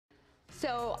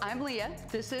So I'm Leah,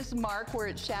 this is Mark, we're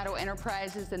at Shadow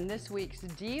Enterprises, and this week's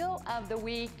deal of the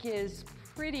week is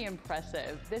pretty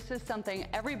impressive. This is something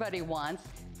everybody wants,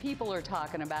 people are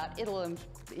talking about. It'll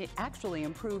actually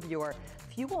improve your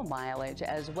fuel mileage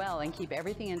as well and keep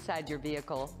everything inside your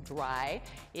vehicle dry.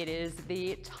 It is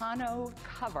the tonneau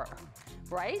cover,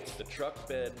 right? The truck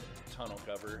bed tonneau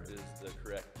cover is the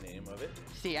correct name of it.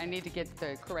 See, I need to get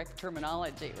the correct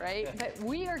terminology, right? But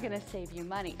we are gonna save you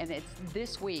money, and it's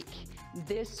this week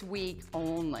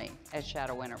only at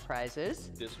Shadow Enterprises.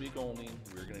 This week only,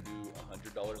 we're gonna do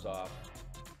 $100 off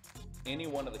any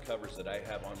one of the covers that I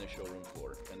have on the showroom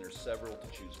floor, and there's several to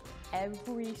choose from.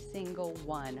 Every single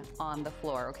one on the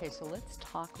floor. Okay, so let's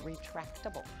talk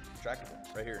retractable.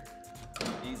 Retractable, right here.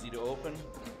 Easy to open.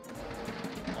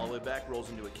 All the way back, rolls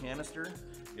into a canister.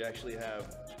 You actually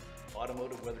have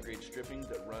automotive weather grade stripping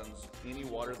that runs any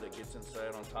water that gets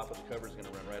inside on top of the cover is going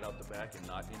to run right out the back and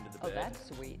not into the bed. Oh, that's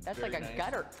sweet. That's Very like a nice.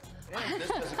 gutter. And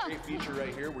this has a great feature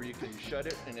right here where you can shut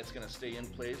it and it's going to stay in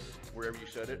place wherever you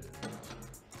shut it.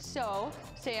 So,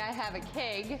 say I have a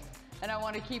keg and I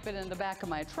want to keep it in the back of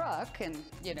my truck and,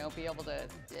 you know, be able to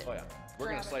Oh yeah, we're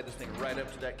going to slide this thing right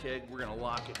up to that keg. We're going to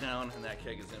lock it down and that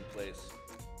keg is in place.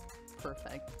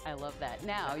 Perfect. I love that.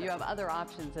 Now, you have other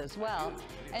options as well.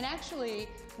 And actually,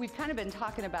 we've kind of been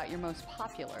talking about your most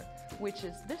popular, which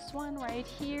is this one right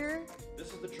here.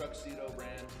 This is the Truxedo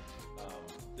brand.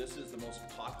 This is the most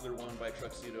popular one by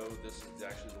Truxedo. This is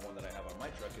actually the one that I have on my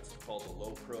truck. It's called the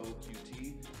Low Pro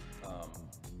QT.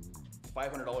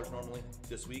 $500 normally.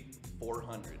 This week,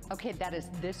 $400. Okay, that is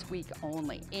this week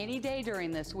only. Any day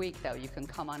during this week, though, you can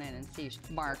come on in and see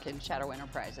Mark and Shadow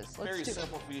Enterprises. Very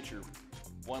simple feature.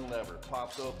 One lever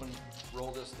pops open,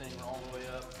 roll this thing all the way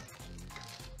up.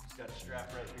 It's got a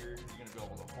strap right here. You're gonna be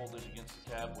able to hold it against the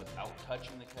cab without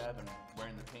touching the cab and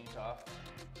wearing the paint off.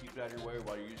 Keep it out of your way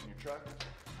while you're using your truck.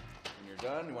 When you're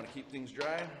done, you wanna keep things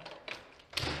dry.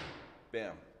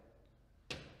 Bam.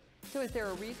 So is there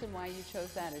a reason why you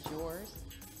chose that as yours?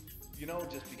 You know,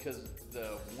 just because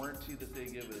the warranty that they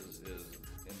give is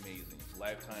amazing. It's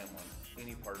lifetime on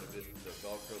any part of it. The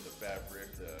Velcro, the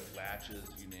fabric, the latches,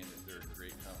 you name it, they're a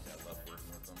great company. I love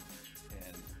working with them.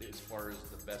 And as far as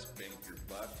the best bang for your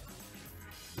buck,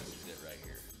 this is it right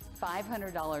here.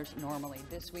 $500 normally,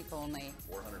 this week only.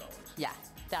 $400. Yeah,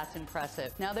 that's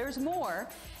impressive. Now there's more,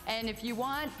 and if you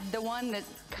want the one that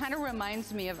kind of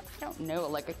reminds me of, I don't know,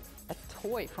 like a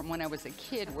toy from when I was a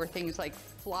kid where things like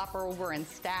flop over and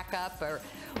stack up, or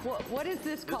what is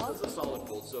this called? This is a solid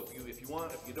fold. So if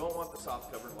you don't want the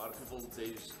soft cover, a lot of people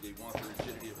they want the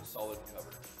rigidity of a solid cover.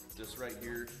 This right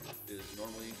here is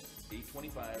normally $825.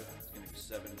 It's going to be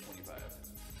 $725.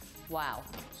 Wow.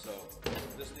 So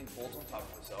this thing folds on top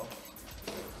of itself.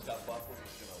 It's got buckles.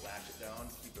 It's going to latch it down,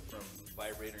 keep it from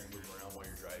vibrating and moving around while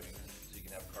you're driving. So you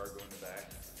can have cargo in the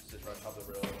back. Sit right on top of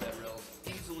the rail. That rail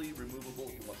is easily removable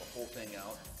if you want the whole thing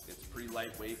out. It's pretty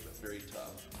lightweight but very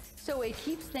tough. So it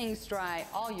keeps things dry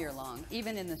all year long,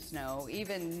 even in the snow,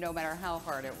 even no matter how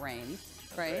hard it rains,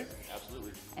 right?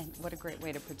 Absolutely. And what a great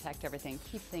way to protect everything.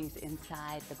 Keep things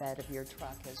inside the bed of your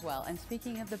truck as well. And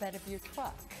speaking of the bed of your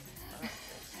truck,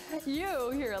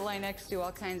 you here at Linex do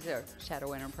all kinds of,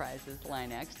 Shadow Enterprises,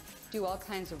 Linex, do all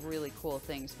kinds of really cool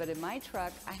things. But in my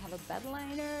truck, I have a bed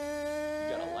liner.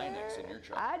 You got a Linex in your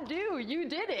truck. I do. You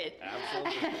did it.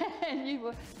 Absolutely. And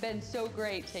you've been so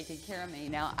great taking care of me.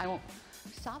 Now, I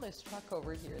saw this truck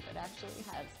over here that actually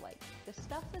has like the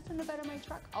stuff that's in the bed of my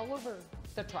truck all over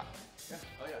the truck. Yeah.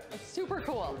 Oh yeah. It's super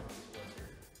cool.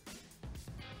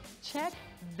 Check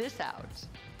this out.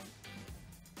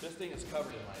 This thing is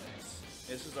covered in Linex.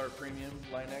 This is our premium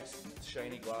Linex. It's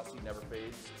shiny, glossy, never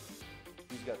fades.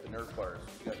 He's got the Nerf bars,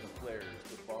 you got the flares,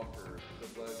 the bumper, the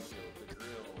bug shield, the grill,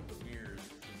 the mirrors,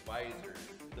 the visor,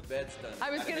 the bed's done.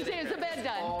 I was gonna say, is the bed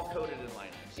done? All coated in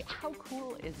Linex. How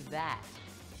cool is that?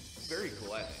 Very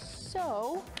cool, I think.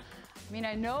 So, I mean,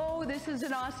 I know this is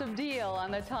an awesome deal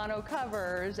on the tonneau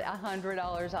covers,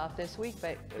 $100 off this week,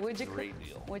 but would you? Great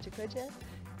deal. Would you?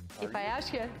 If I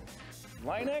ask you.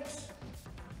 Linex?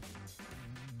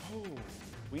 Oh,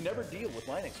 we never deal with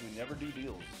Linex. We never do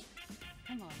deals.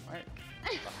 Come on, Mark.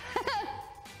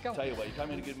 Go. Tell you what, you come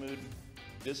in a good mood.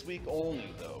 This week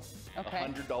only, though, Okay.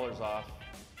 $100 off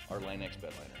our Linex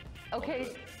bed liner.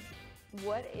 Okay,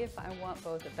 what if I want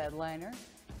both a bed liner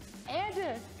and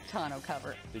a tonneau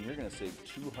cover? Then you're going to save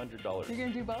 $200. You're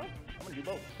gonna do both? I'm going to do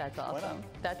both. That's Why awesome.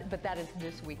 not? But that is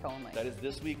this week only. That is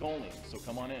this week only, so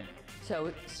come on in.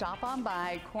 So stop on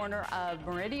by, corner of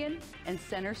Meridian and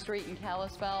Center Street in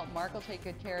Kalispell. Mark will take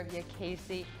good care of you.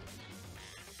 Casey,